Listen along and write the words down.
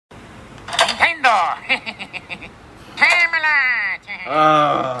Nintendo.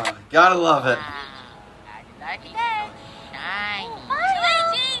 Oh, gotta love it.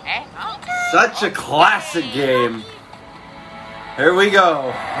 Such a classic game. Here we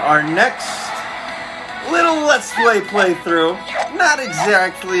go. Our next little Let's Play playthrough. Not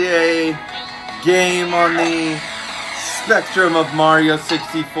exactly a game on the spectrum of Mario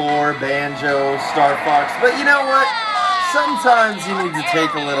 64, Banjo, Star Fox, but you know what? Sometimes you need to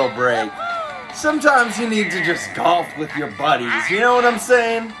take a little break. Sometimes you need to just golf with your buddies, you know what I'm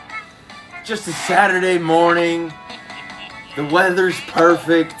saying? Just a Saturday morning, the weather's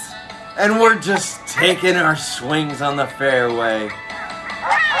perfect, and we're just taking our swings on the fairway.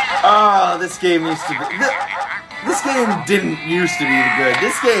 Oh, this game used to be... This game didn't used to be good.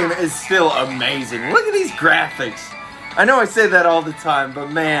 This game is still amazing. Look at these graphics. I know I say that all the time,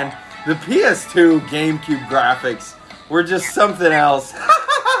 but man, the PS2 Gamecube graphics were just something else.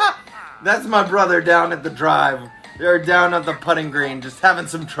 That's my brother down at the drive. They're down at the putting green, just having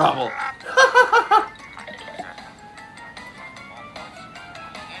some trouble.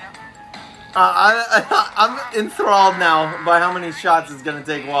 I'm enthralled now by how many shots it's going to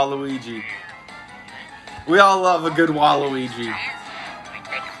take Waluigi. We all love a good Waluigi.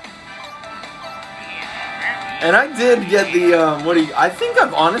 And I did get the, I think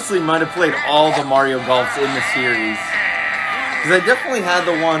I've honestly might have played all the Mario Golfs in the series. Because I definitely had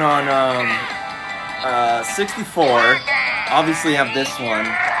the one on 64. Obviously have this one.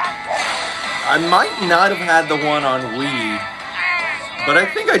 I might not have had the one on Wii. But I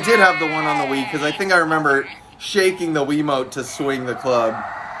think I did have the one on the Wii, because I think I remember shaking the Wiimote to swing the club.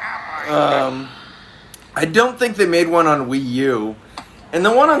 I don't think they made one on Wii U. And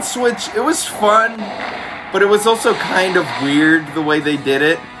the one on Switch, it was fun, but it was also kind of weird the way they did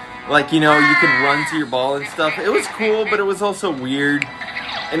it. Like, you know, you could run to your ball and stuff. It was cool, but it was also weird.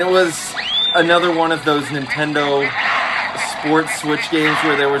 And it was another one of those Nintendo sports Switch games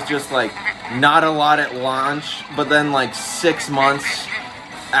where there was just, like, not a lot at launch, but then, like, 6 months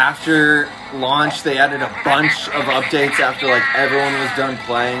after launch, they added a bunch of updates after, like, everyone was done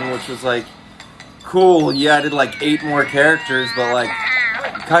playing, which was, like, cool. You added, like, 8 more characters, but, like,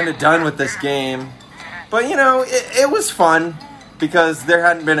 kind of done with this game. But, you know, it was fun, because there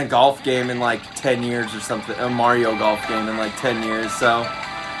hadn't been a golf game in, like, 10 years or something, a Mario golf game in, like, 10 years, so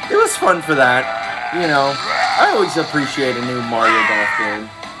it was fun for that. You know, I always appreciate a new Mario golf game.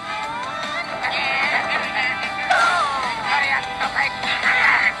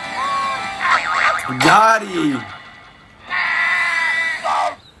 Gotti!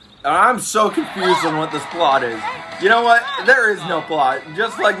 I'm so confused on what this plot is. You know what? There is no plot.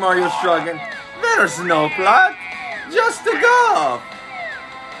 Just like Mario Shrugging, there's no plot. Just a golf.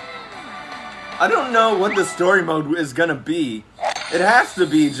 I don't know what the story mode is gonna be. It has to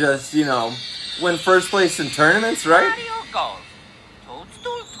be just, you know, win first place in tournaments, right?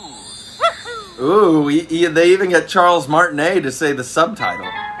 Toadstool. Ooh, they even get Charles Martinet to say the subtitle.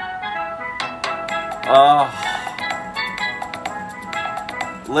 Oh.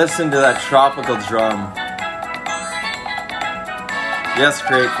 Listen to that tropical drum. Yes,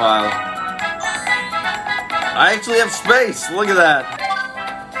 create file. I actually have space. Look at that.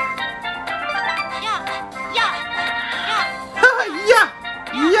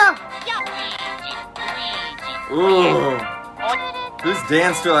 Yeah. Ooh. Whose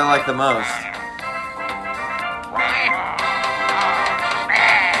dance do I like the most?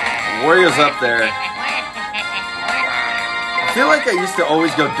 Wario's up there. I feel like I used to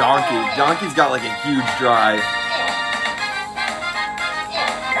always go Donkey. Donkey's got like a huge drive.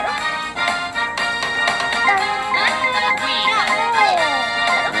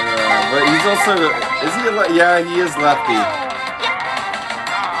 But he's also, is he yeah, he is lefty.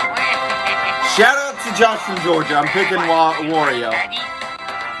 Shout out to Josh from Georgia. I'm picking Wario.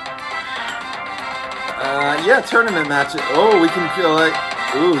 Yeah, tournament matches. Oh, we can kill it.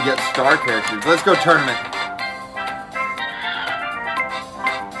 Ooh, get star characters. Let's go tournament.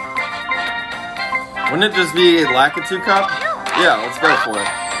 Wouldn't it just be a Lakitu Cup? Yeah, let's go for it.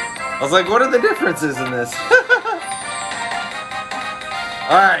 I was like, what are the differences in this?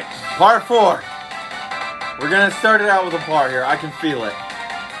 Alright, par 4. We're gonna start it out with a par here. I can feel it.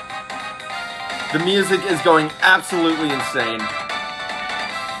 The music is going absolutely insane.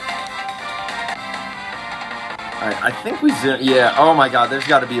 Alright, I think we zoom. Yeah, oh my god, there's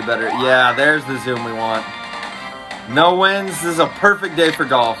gotta be a better. Yeah, there's the zoom we want. No wins. This is a perfect day for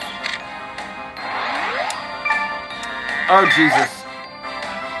golf. Oh, Jesus.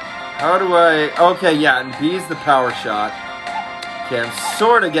 How do I... Okay, yeah, and B is the power shot. Okay, I'm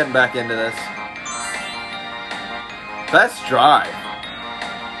sort of getting back into this. Best drive.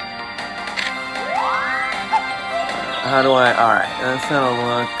 How do I... Alright, let's have a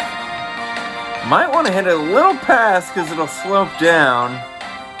look. Might want to hit it a little past because it'll slope down.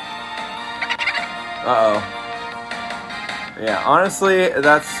 Uh-oh. Yeah, honestly,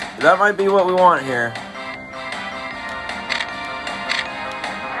 that might be what we want here.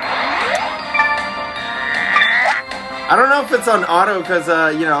 I don't know if it's on auto because,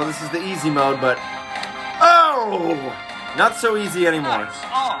 you know, this is the easy mode, but... Oh! Not so easy anymore.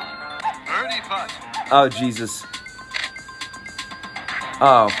 Oh, Jesus.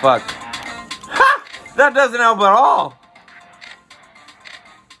 Oh, fuck. Ha! That doesn't help at all!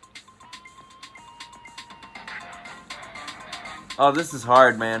 Oh, this is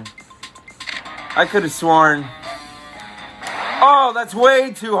hard, man. I could have sworn... Oh, that's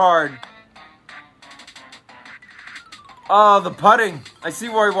way too hard! Oh, the putting. I see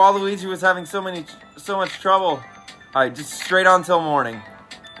why Waluigi was having so much trouble. Alright, just straight on till morning.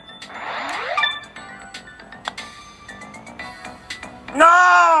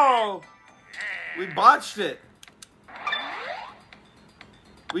 No! We botched it.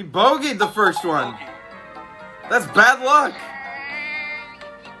 We bogeyed the first one. That's bad luck.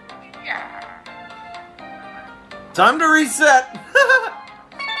 Time to reset.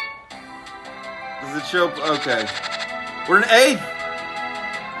 Does it show? Okay. We're in 8th.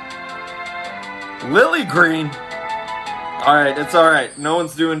 Lily green. Alright, it's alright. No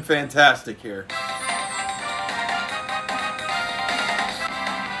one's doing fantastic here.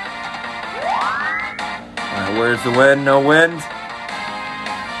 Alright, where's the wind? No wind.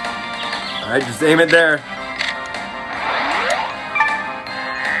 Alright, just aim it there.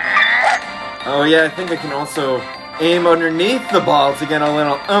 Oh yeah, I think I can also aim underneath the ball to get a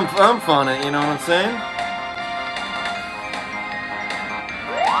little umph on it, you know what I'm saying?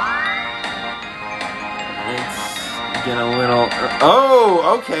 Get a little...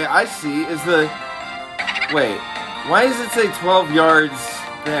 Oh, okay, I see. Is the... Wait, why does it say 12 yards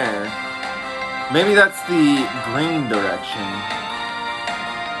there? Maybe that's the green direction.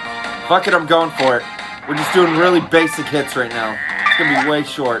 Fuck it, I'm going for it. We're just doing really basic hits right now. It's gonna be way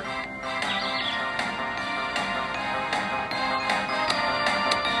short.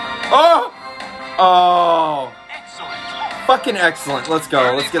 Oh! Oh! Excellent. Fucking excellent. Let's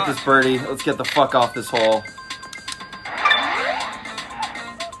go. Let's get this birdie. Let's get the fuck off this hole.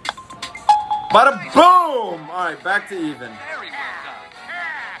 Bada boom! Alright, back to even. Very well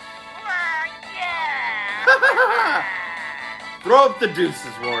done. Throw up the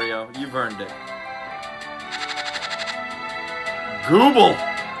deuces, Wario. You've earned it. Gooble.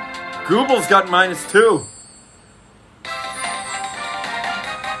 Gooble's got -2.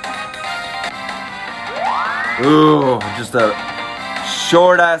 Ooh, just a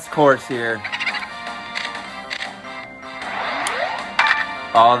short-ass course here.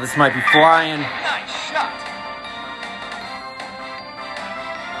 Oh, this might be flying. Nice shot.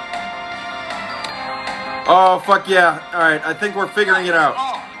 Oh, fuck yeah. Alright, I think we're figuring it out.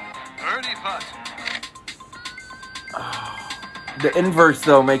 Birdie putt. The inverse,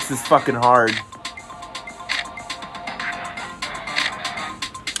 though, makes this fucking hard.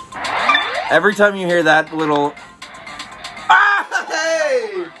 Every time you hear that little... Ah,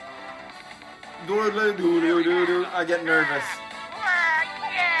 hey! I get nervous.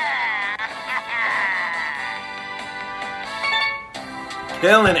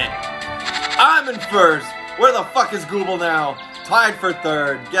 Killing it. I'm in first. Where the fuck is Google now? Tied for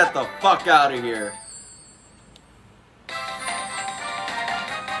 3rd. Get the fuck out of here.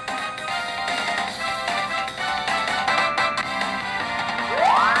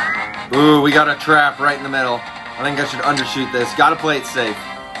 Ooh, we got a trap right in the middle. I think I should undershoot this. Gotta play it safe.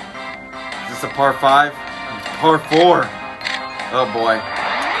 Is this a par 5? It's par 4. Oh boy.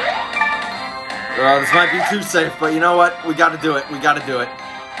 This might be too safe, but you know what? We gotta do it. We gotta do it.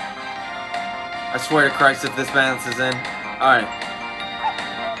 I swear to Christ if this bounces in. Alright.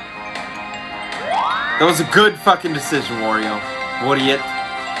 That was a good fucking decision, Wario. Idiot.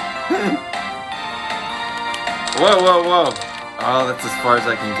 Whoa, whoa, whoa. Oh, that's as far as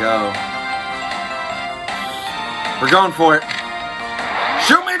I can go. We're going for it.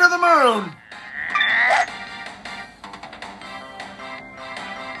 Shoot me to the moon!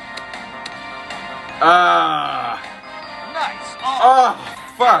 Nice. Oh,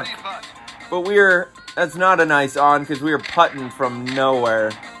 fuck. But that's not a nice on because we were putting from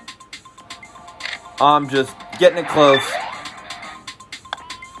nowhere. I'm just getting it close.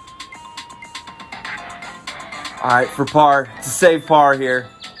 Alright, for par. It's a safe par here.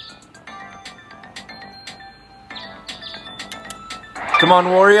 Come on,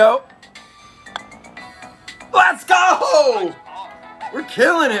 Wario. Let's go! We're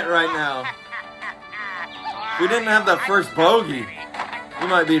killing it right now. we didn't have that first bogey, we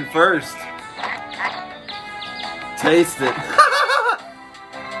might be in first. Taste it.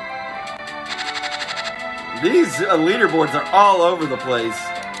 These leaderboards are all over the place.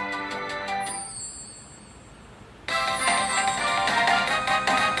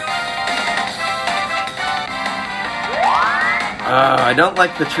 I don't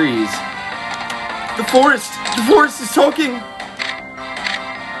like the trees. The forest is talking.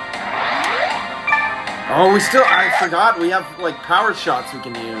 Oh, I forgot we have like power shots we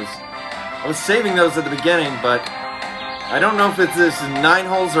can use. I was saving those at the beginning, but I don't know if this is 9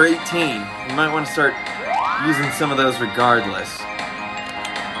 holes or 18. You might want to start using some of those regardless.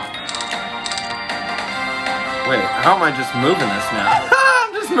 Wait, how am I just moving this now?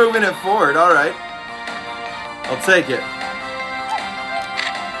 I'm just moving it forward, alright. I'll take it.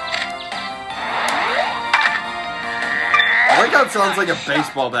 I like how it sounds like a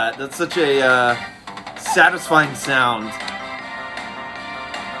baseball bat. That's such a satisfying sound.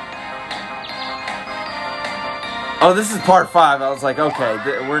 Oh, this is part 5. I was like, okay,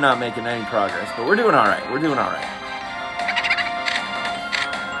 we're not making any progress, but we're doing alright. We're doing alright.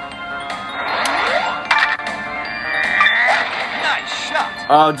 Nice shot.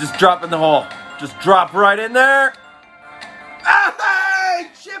 Oh, just drop in the hole. Just drop right in there. Hey,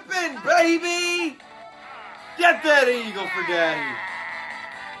 chipping, baby! Get that eagle for daddy.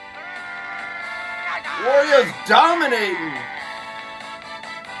 Wario's dominating.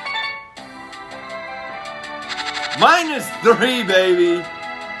 -3, baby.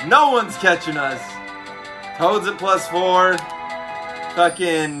 No one's catching us. Toad's at +4.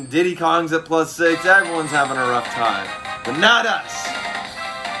 Fucking Diddy Kong's at +6. Everyone's having a rough time. But not us.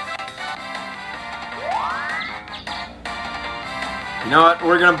 You know what?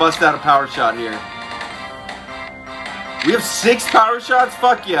 We're gonna bust out a power shot here. We have 6 power shots?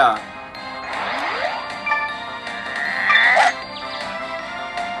 Fuck yeah.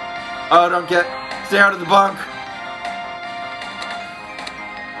 Oh, don't get... Stay out of the bunk.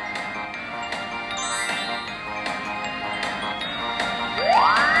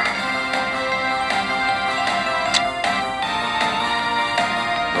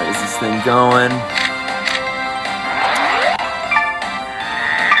 Where's this thing going?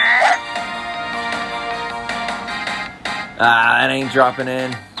 Ah, it ain't dropping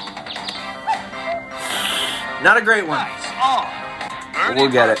in. Not a great one. Nice. Oh. But we'll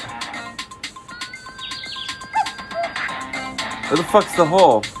get it. Where the fuck's the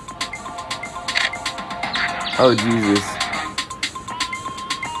hole? Oh, Jesus.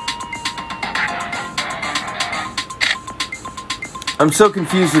 I'm so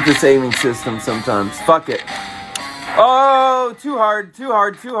confused with this aiming system sometimes. Fuck it. Oh, too hard, too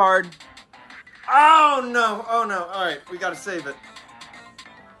hard, too hard. Oh, no. Oh, no. All right, we gotta save it.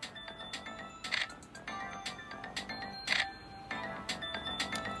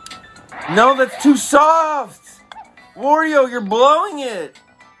 No, that's too soft. Wario, you're blowing it.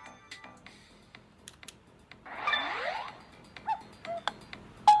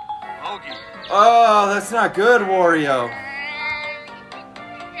 Bogey. Oh, that's not good, Wario.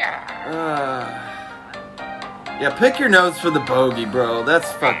 Yeah, pick your nose for the bogey, bro.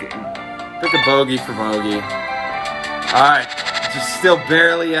 That's fucking... Pick a bogey for bogey. Alright, just still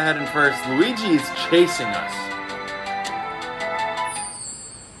barely ahead in first. Luigi is chasing us.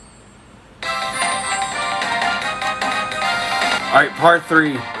 Alright, part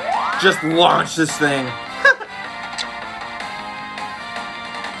 3. Just launch this thing.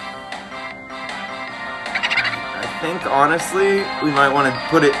 I think, honestly, we might want to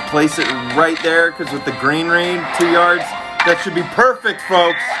place it right there, because with the green read, 2 yards, that should be perfect,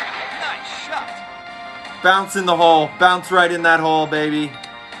 folks. Nice shot. Bounce in the hole. Bounce right in that hole, baby.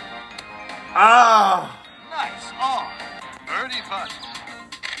 Ah! Nice on. Birdie putt.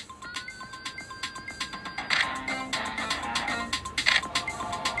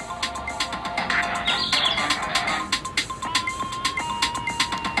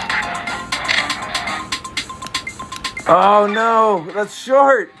 Oh no, that's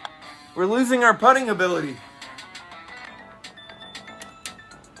short. We're losing our putting ability.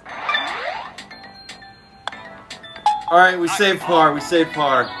 Alright, we saved par, we saved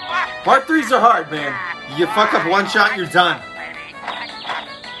par. Part 3s are hard, man. You fuck up one shot, you're done.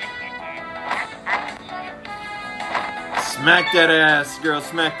 Smack that ass, girl,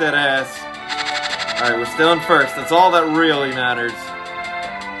 smack that ass. Alright, we're still in first. That's all that really matters.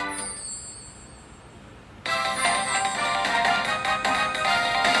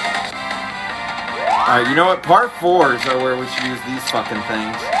 Alright, you know what? Par 4s are where we should use these fucking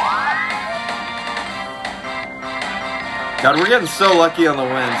things. God, we're getting so lucky on the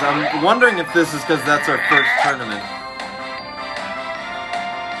wins. I'm wondering if this is because that's our first tournament.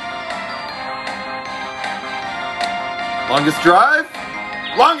 Longest drive?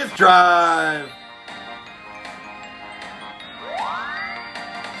 Longest drive!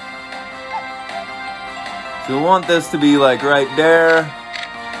 So we want this to be like right there.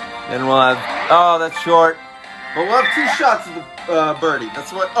 Then we'll have, oh, that's short. But we'll have 2 shots of the birdie.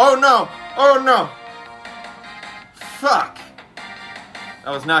 That's what, oh no, oh no. Fuck.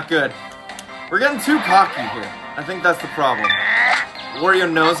 That was not good. We're getting too cocky here. I think that's the problem.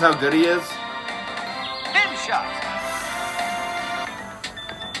 Wario knows how good he is. Pin shot.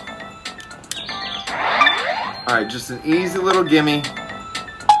 Alright, just an easy little gimme.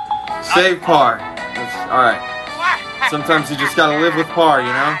 Save par. That's, alright. Sometimes you just gotta live with par, you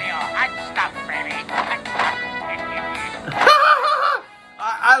know?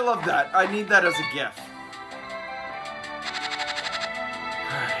 I love that. I need that as a gift.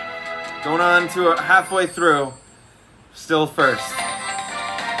 Alright. Going on to halfway through. Still first.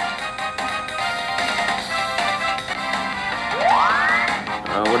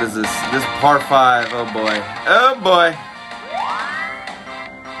 What is this? This par 5. Oh boy. Oh boy.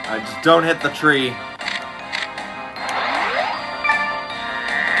 I just don't hit the tree.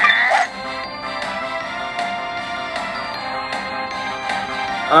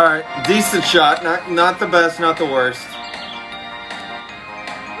 Alright, decent shot. Not the best, not the worst.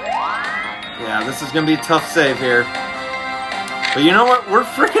 Yeah, this is gonna be a tough save here. But you know what? We're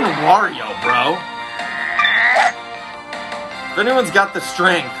freaking Wario, bro. If anyone's got the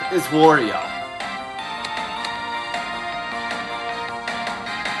strength, it's Wario.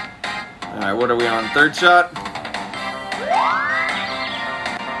 Alright, what are we on? 3rd shot?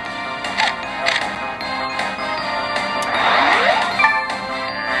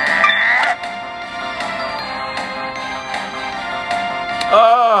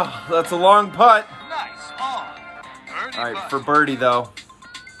 Oh, that's a long putt. Nice on. Birdie Alright, putt. for birdie though.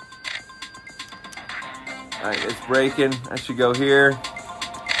 Alright, it's breaking. I should go here.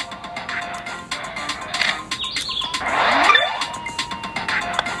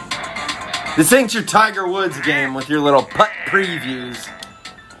 This ain't your Tiger Woods game with your little putt previews.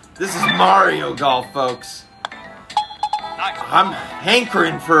 This is Mario golf, folks. Nice. I'm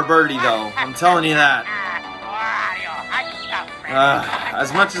hankering for a birdie though. I'm telling you that.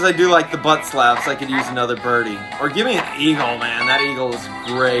 As much as I do like the butt slaps, I could use another birdie. Or give me an eagle, man. That eagle is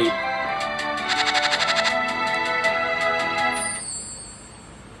great.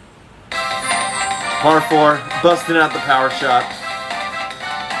 Par 4, busting out the power shot.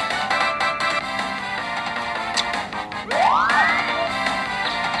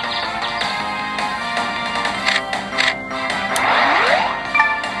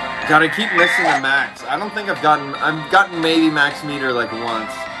 God, I keep missing the max. I don't think I've gotten maybe max meter like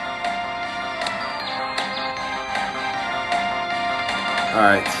once.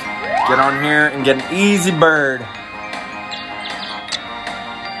 Alright, get on here and get an easy bird.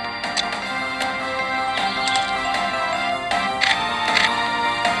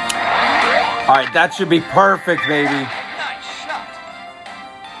 Alright, that should be perfect, baby. Nice shot.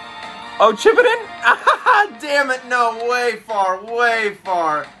 Oh, chip it in? Ah, damn it, no, way far, way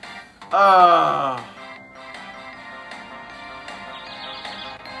far. Oh,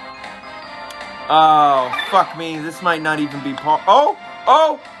 fuck me. This might not even be par. Oh!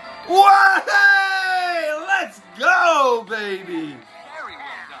 Way! Let's go, baby! Very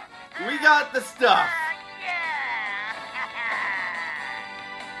well done. We got the stuff.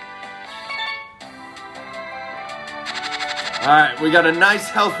 Alright, we got a nice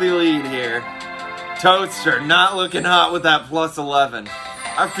healthy lead here. Toadster not looking hot with that plus 11.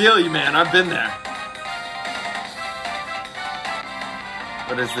 I feel you, man. I've been there.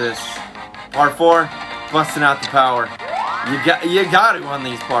 What is this? Par 4? Busting out the power. You got to on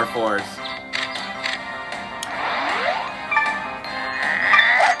these par 4s.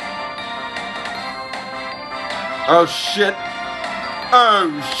 Oh, shit.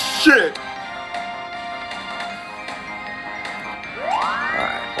 Oh, shit.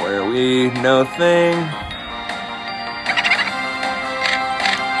 Alright, where are we? No thing.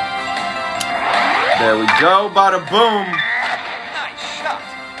 There we go, bada boom. Nice shot.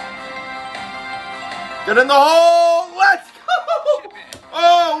 Get in the hole, let's go. Chip in.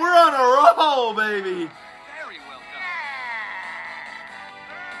 Oh, we're on a roll, baby. Very well done.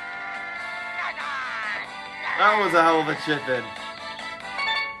 That was a hell of a chip in.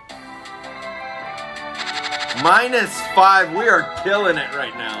 -5, we are killing it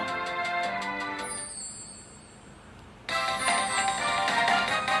right now.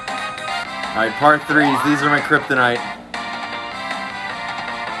 Alright, par 3s, these are my kryptonite.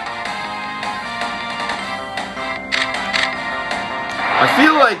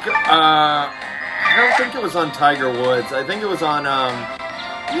 feel like, I don't think it was on Tiger Woods. I think it was on, no!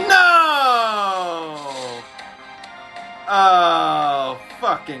 Oh,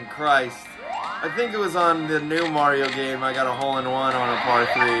 fucking Christ. I think it was on the new Mario game. I got a hole-in-one on a par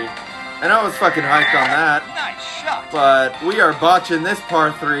 3. And I was fucking hyped on that. Nice shot. But we are botching this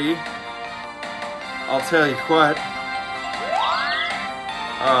par 3. I'll tell you what.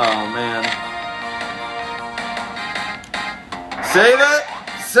 Oh, man. Save it!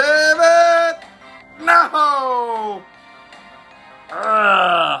 Save it! No!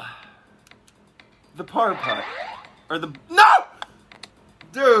 The par putt. Or the... No!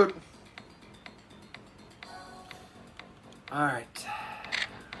 Dude. Alright.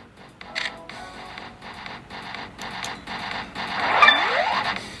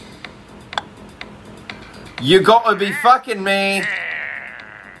 You gotta be fucking me.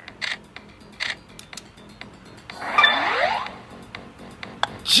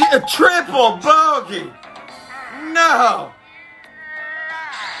 A triple bogey. No.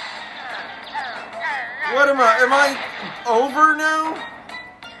 What am I? Am I over now?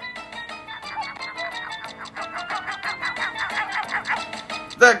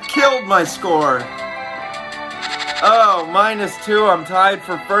 That killed my score. Oh, -2. I'm tied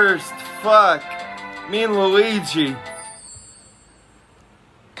for first. Fuck. Me and Luigi.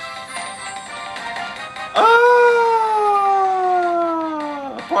 Oh!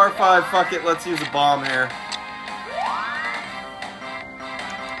 Par 5. Fuck it. Let's use a bomb here.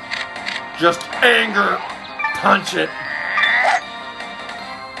 Just anger. Punch it.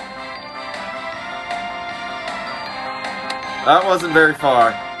 That wasn't very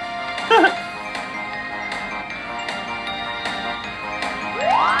far.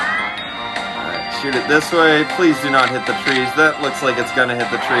 Alright, shoot it this way. Please do not hit the trees. That looks like it's gonna hit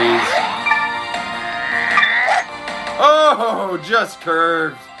the trees. Oh, just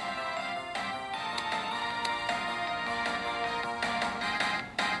curved.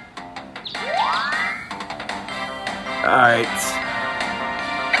 Alright.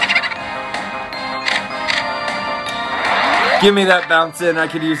 Give me that bounce in. I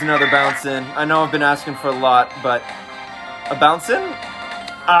could use another bounce in. I know I've been asking for a lot, but a bounce in?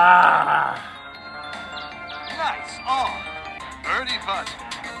 Ah! Nice on. Birdie putt.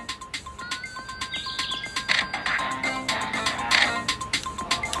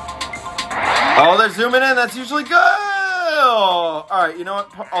 Oh, they're zooming in. That's usually good. All right, you know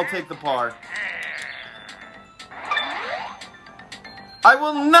what? I'll take the par. I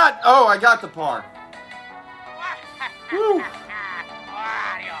will not. Oh, I got the par. Woo.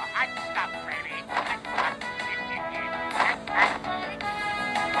 Wario, hot stuff, baby.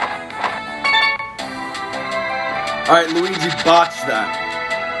 All right, Luigi botched that.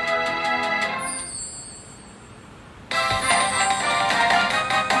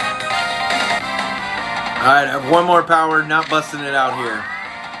 All right, I have one more power, not busting it out here.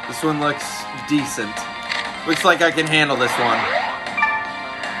 This one looks decent. Looks like I can handle this one.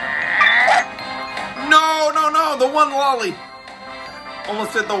 No, no, no, the one lolly.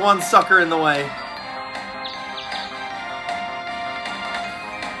 Almost hit the one sucker in the way.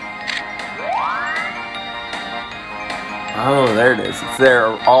 Oh, there it is. It's there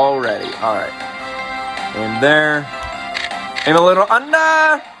already. All right. And there. And a little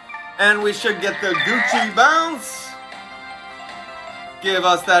under. And we should get the Gucci bounce. Give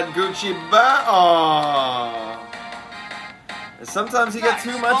us that Gucci bounce. Aww. Sometimes you get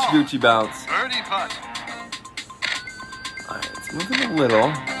too much Gucci bounce. Birdie putt. Alright, it's moving a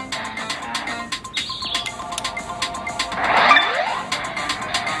little.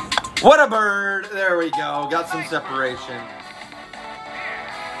 What a bird! There we go. Got some separation.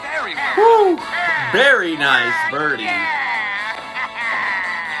 Very well. Woo! Very nice birdie.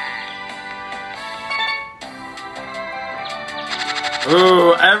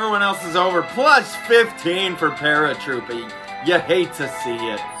 Ooh, everyone else is over. Plus 15 for Paratrooper. You hate to see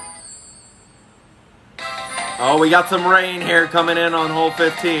it. Oh, we got some rain here coming in on hole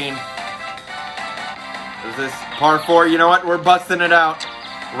 15. Is this par 4? You know what? We're busting it out.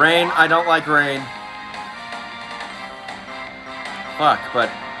 Rain. I don't like rain. Fuck, but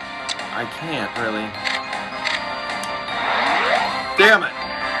I can't really. Damn it.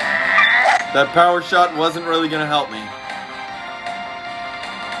 That power shot wasn't really going to help me.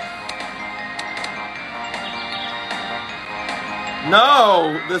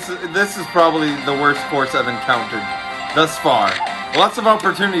 No, this is probably the worst course I've encountered thus far. Lots of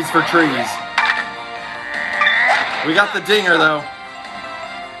opportunities for trees. We got the dinger though.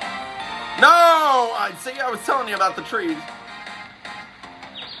 No, I was telling you about the trees.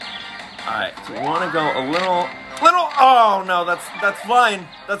 All right, so we want to go a little Little, oh no, that's flying.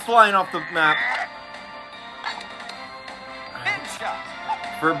 That's flying off the map. Pin shot.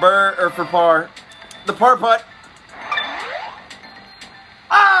 For for par. The par putt.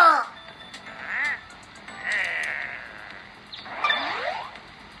 Ah!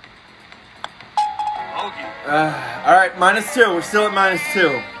 Bogey. All right, -2. We're still at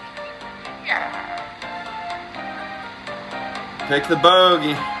 -2. Pick the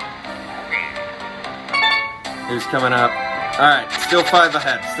bogey. Who's coming up? All right, still 5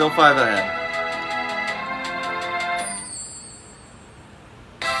 ahead. Still 5 ahead.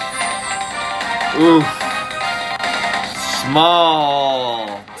 Ooh.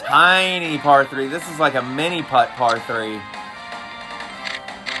 Small, tiny par 3. This is like a mini putt par 3.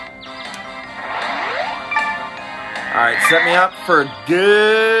 All right, set me up for a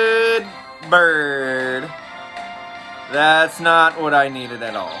good bird. That's not what I needed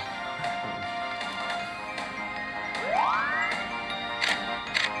at all.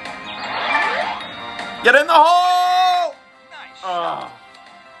 Get in the hole! Nice. Oh.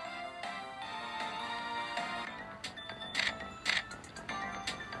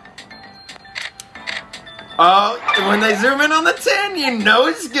 Oh, when they zoom in on the 10, you know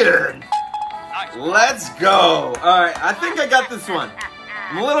it's good. Nice. Let's go. All right, I think I got this one.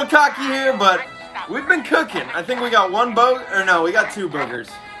 I'm a little cocky here, but we've been cooking. I think we got one or no, we got 2 boogers.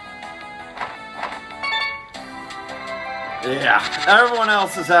 Yeah, everyone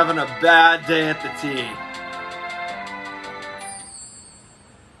else is having a bad day at the tee.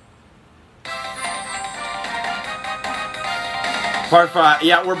 Par 5.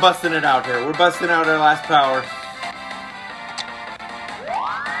 Yeah, we're busting it out here. We're busting out our last power.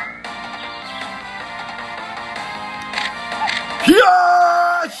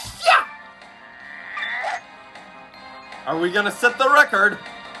 Yeah! Are we going to set the record?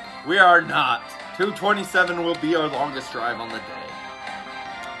 We are not. 227 will be our longest drive on the day.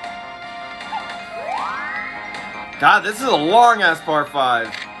 God, this is a long-ass par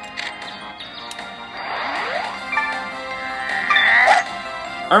 5.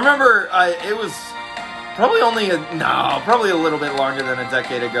 I remember it was probably probably a little bit longer than a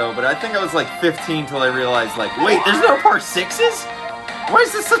decade ago, but I think I was like 15 till I realized, like, wait, there's no par 6s? Why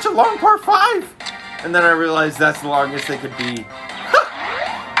is this such a long par 5? And then I realized that's the longest they could be.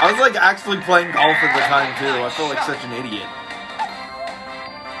 I was like actually playing golf at the time too. I felt like such an idiot.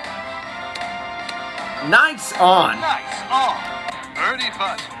 Nice on. Nice on. Birdie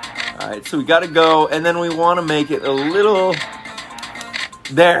putt. Alright, so we gotta go, and then we want to make it a little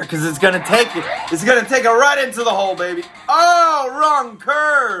there, because it's gonna take it. It's gonna take it right into the hole, baby. Oh, wrong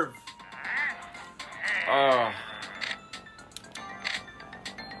curve. Oh.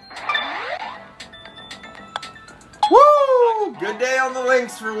 Woo! Good day on the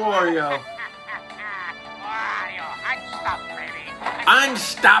links for Wario. Wario, unstoppable, baby.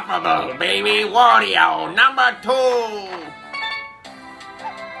 Unstoppable, baby. Wario, number 2.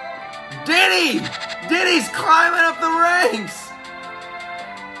 Diddy's climbing up the ranks.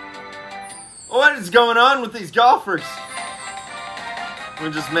 What is going on with these golfers? Let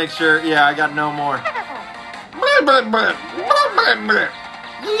me just make sure. Yeah, I got no more. You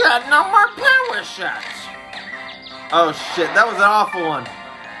got no more power shots. Oh shit, that was an awful one.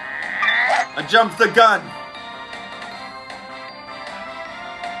 I jumped the gun.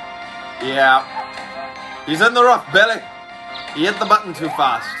 Yeah. He's in the rough, Billy. He hit the button too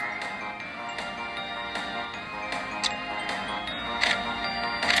fast.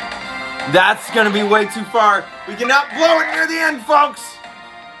 That's gonna be way too far. We cannot blow it near the end, folks.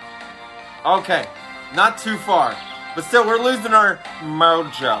 Okay, not too far. But still, we're losing our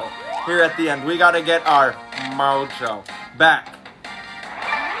mojo here at the end. We gotta get our mojo back.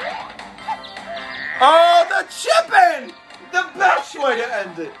 Oh, the chipping! The best way to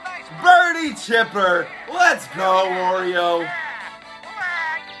end it. Birdie chipper. Let's go, Wario.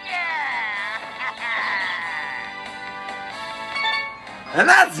 And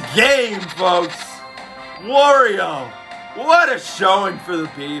that's game, folks. Wario. What a showing for the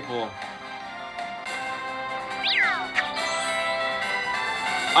people.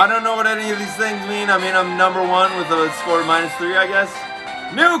 I don't know what any of these things mean. I mean, I'm number 1 with a score of -3, I guess.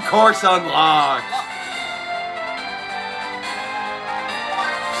 New course unlocked.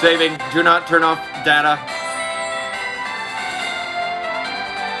 Saving. Do not turn off data.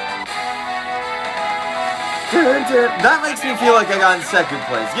 That makes me feel like I got in 2nd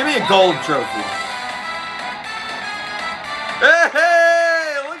place. Give me a gold trophy. Hey,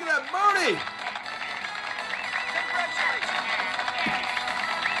 hey, look at that booty.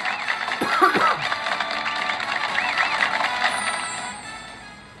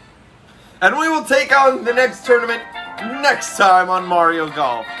 And we will take on the next tournament next time on Mario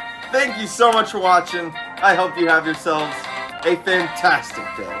Golf. Thank you so much for watching. I hope you have yourselves a fantastic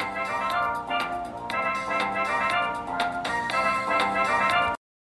day.